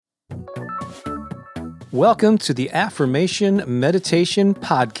Welcome to the Affirmation Meditation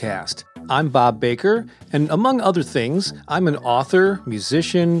Podcast. I'm Bob Baker, and among other things, I'm an author,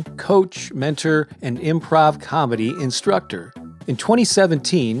 musician, coach, mentor, and improv comedy instructor. In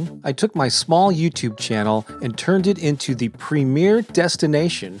 2017, I took my small YouTube channel and turned it into the premier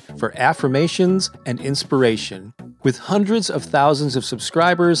destination for affirmations and inspiration, with hundreds of thousands of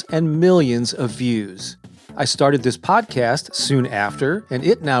subscribers and millions of views. I started this podcast soon after, and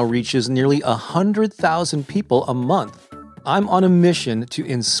it now reaches nearly 100,000 people a month. I'm on a mission to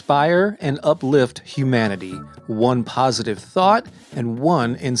inspire and uplift humanity, one positive thought and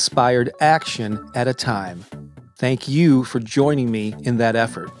one inspired action at a time. Thank you for joining me in that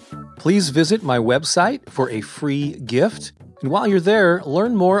effort. Please visit my website for a free gift. And while you're there,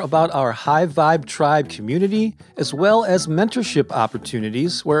 learn more about our High Vibe Tribe community, as well as mentorship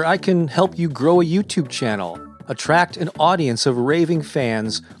opportunities where I can help you grow a YouTube channel, attract an audience of raving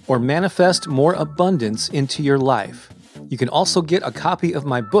fans, or manifest more abundance into your life. You can also get a copy of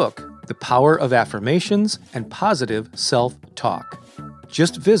my book, The Power of Affirmations and Positive Self-Talk.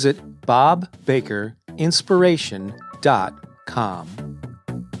 Just visit bobbakerinspiration.com.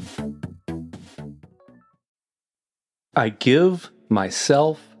 I give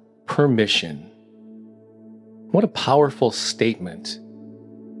myself permission. What a powerful statement.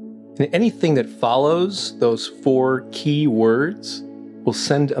 And anything that follows those 4 key words will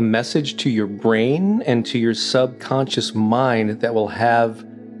send a message to your brain and to your subconscious mind that will have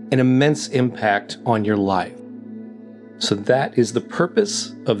an immense impact on your life. So that is the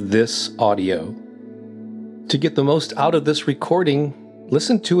purpose of this audio. To get the most out of this recording,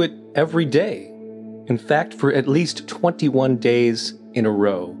 listen to it every day. In fact, for at least 21 days in a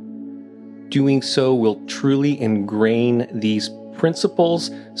row. Doing so will truly ingrain these principles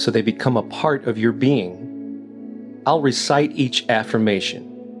so they become a part of your being. I'll recite each affirmation.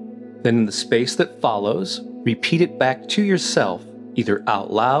 Then in the space that follows, repeat it back to yourself, either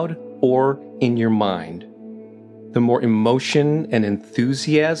out loud or in your mind. The more emotion and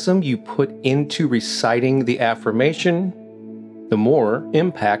enthusiasm you put into reciting the affirmation, the more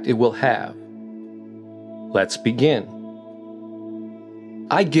impact it will have. Let's begin.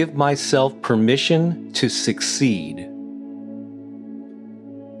 I give myself permission to succeed.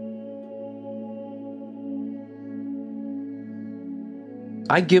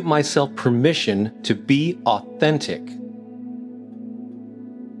 I give myself permission to be authentic.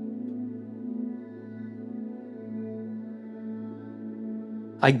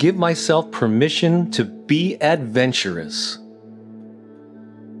 I give myself permission to be adventurous.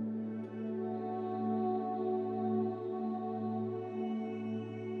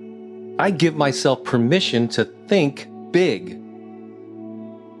 I give myself permission to think big.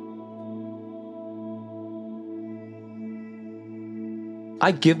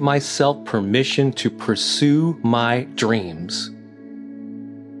 I give myself permission to pursue my dreams.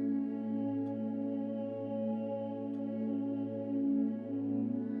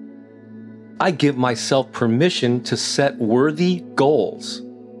 I give myself permission to set worthy goals.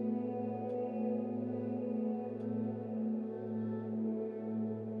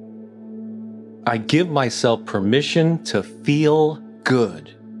 I give myself permission to feel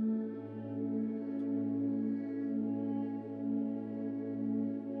good.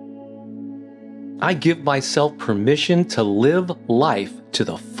 I give myself permission to live life to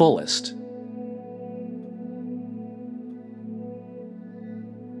the fullest.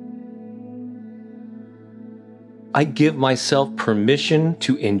 I give myself permission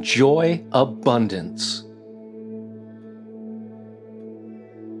to enjoy abundance.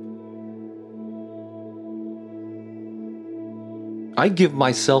 I give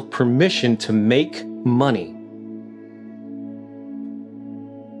myself permission to make money.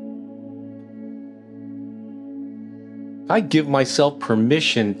 I give myself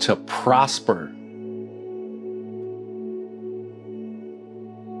permission to prosper.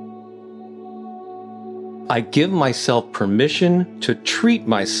 I give myself permission to treat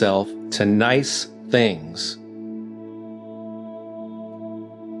myself to nice things.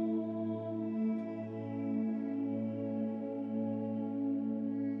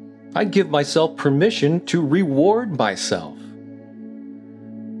 I give myself permission to reward myself.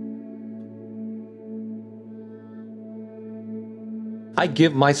 I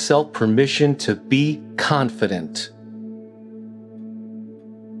give myself permission to be confident.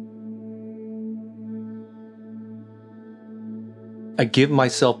 I give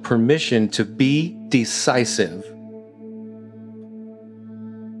myself permission to be decisive.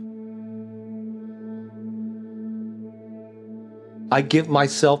 I give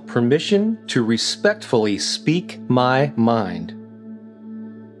myself permission to respectfully speak my mind.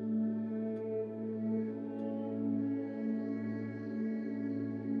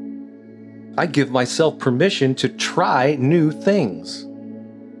 I give myself permission to try new things.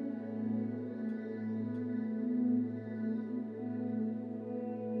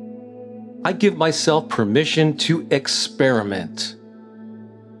 I give myself permission to experiment.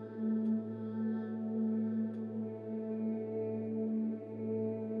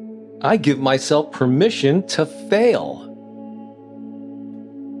 I give myself permission to fail.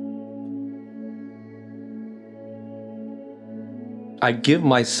 I give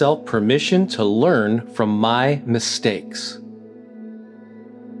myself permission to learn from my mistakes.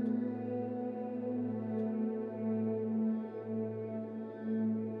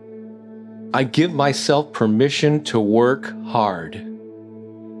 I give myself permission to work hard.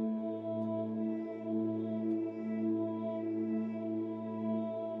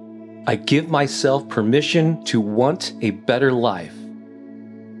 I give myself permission to want a better life.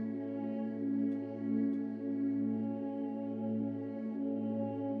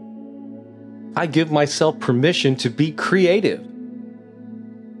 I give myself permission to be creative.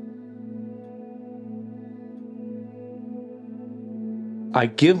 I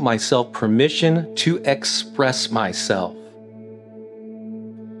give myself permission to express myself.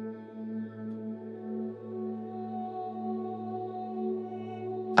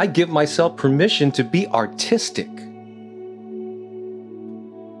 I give myself permission to be artistic.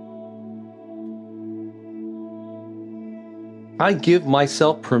 I give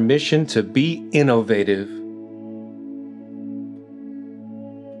myself permission to be innovative.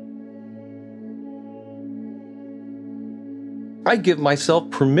 I give myself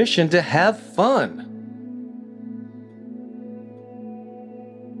permission to have fun.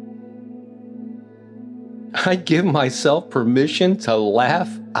 I give myself permission to laugh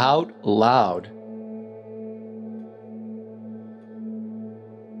out loud.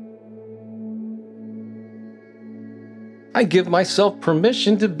 I give myself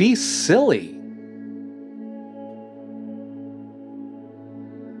permission to be silly.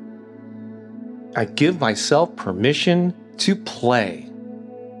 I give myself permission to play.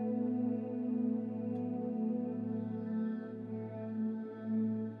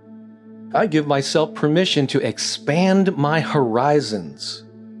 I give myself permission to expand my horizons.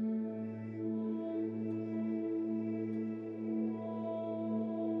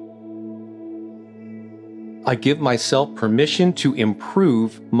 I give myself permission to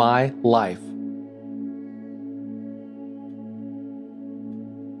improve my life.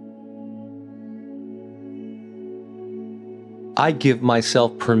 I give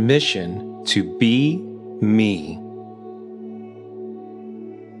myself permission to be me.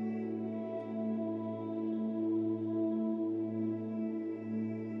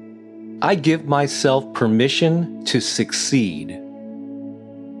 I give myself permission to succeed.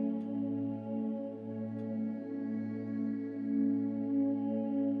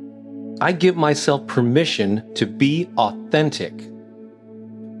 I give myself permission to be authentic.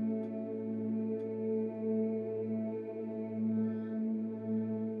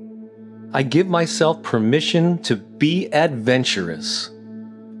 I give myself permission to be adventurous.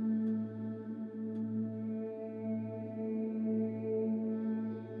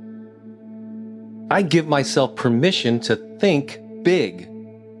 I give myself permission to think big.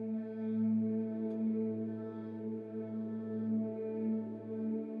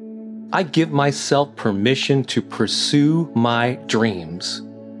 I give myself permission to pursue my dreams.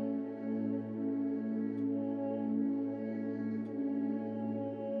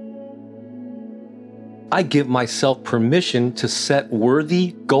 I give myself permission to set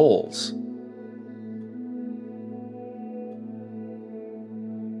worthy goals.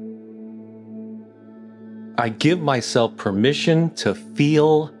 I give myself permission to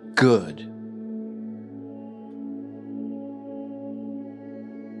feel good.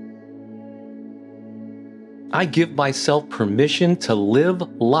 I give myself permission to live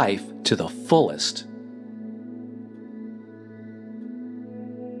life to the fullest.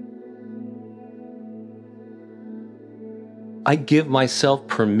 I give myself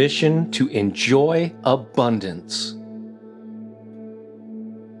permission to enjoy abundance.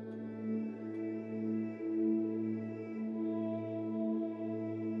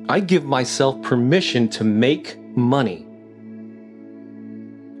 I give myself permission to make money.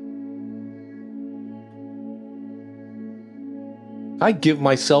 I give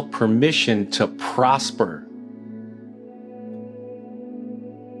myself permission to prosper.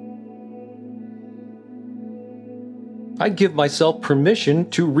 I give myself permission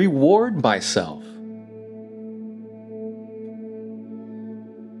to reward myself.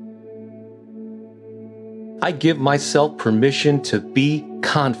 I give myself permission to be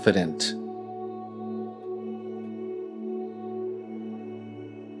confident.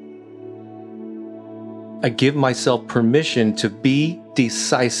 I give myself permission to be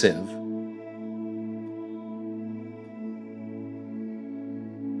decisive.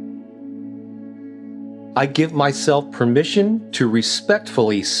 I give myself permission to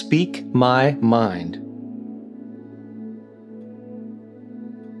respectfully speak my mind.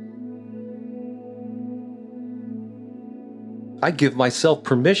 I give myself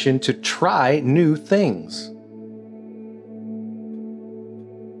permission to try new things.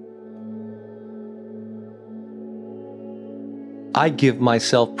 I give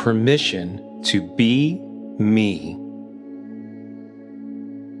myself permission to be me.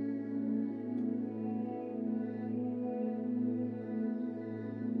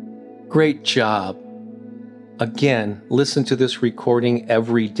 Great job. Again, listen to this recording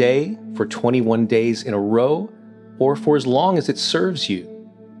every day for 21 days in a row, or for as long as it serves you,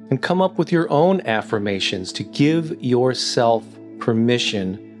 and come up with your own affirmations to give yourself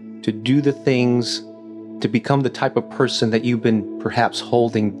permission to do the things, to become the type of person that you've been perhaps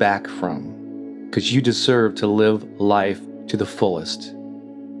holding back from, because you deserve to live life to the fullest.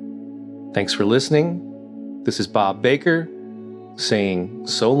 Thanks for listening. This is Bob Baker saying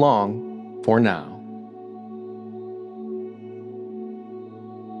so long for now.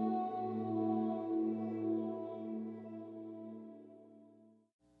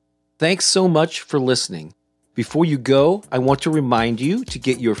 Thanks so much for listening. Before you go, I want to remind you to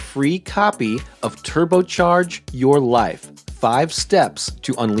get your free copy of Turbocharge Your Life: 5 Steps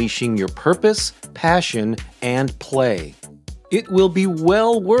to Unleashing Your Purpose, Passion, and Play. It will be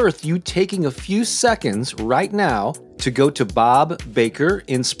well worth you taking a few seconds right now to go to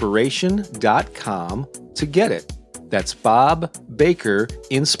bobbakerinspiration.com to get it. That's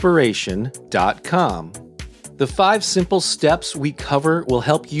bobbakerinspiration.com. The 5 simple steps we cover will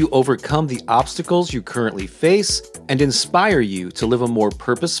help you overcome the obstacles you currently face and inspire you to live a more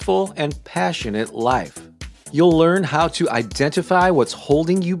purposeful and passionate life. You'll learn how to identify what's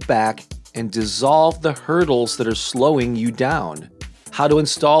holding you back and dissolve the hurdles that are slowing you down, how to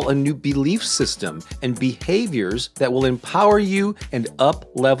install a new belief system and behaviors that will empower you and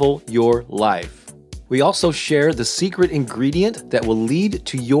up-level your life. We also share the secret ingredient that will lead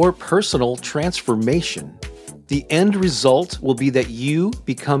to your personal transformation. The end result will be that you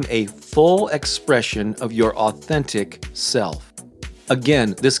become a full expression of your authentic self.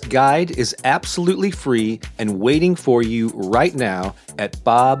 Again, this guide is absolutely free and waiting for you right now at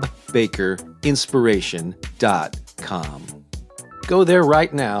bobbakerinspiration.com. Go there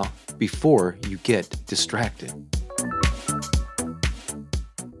right now before you get distracted.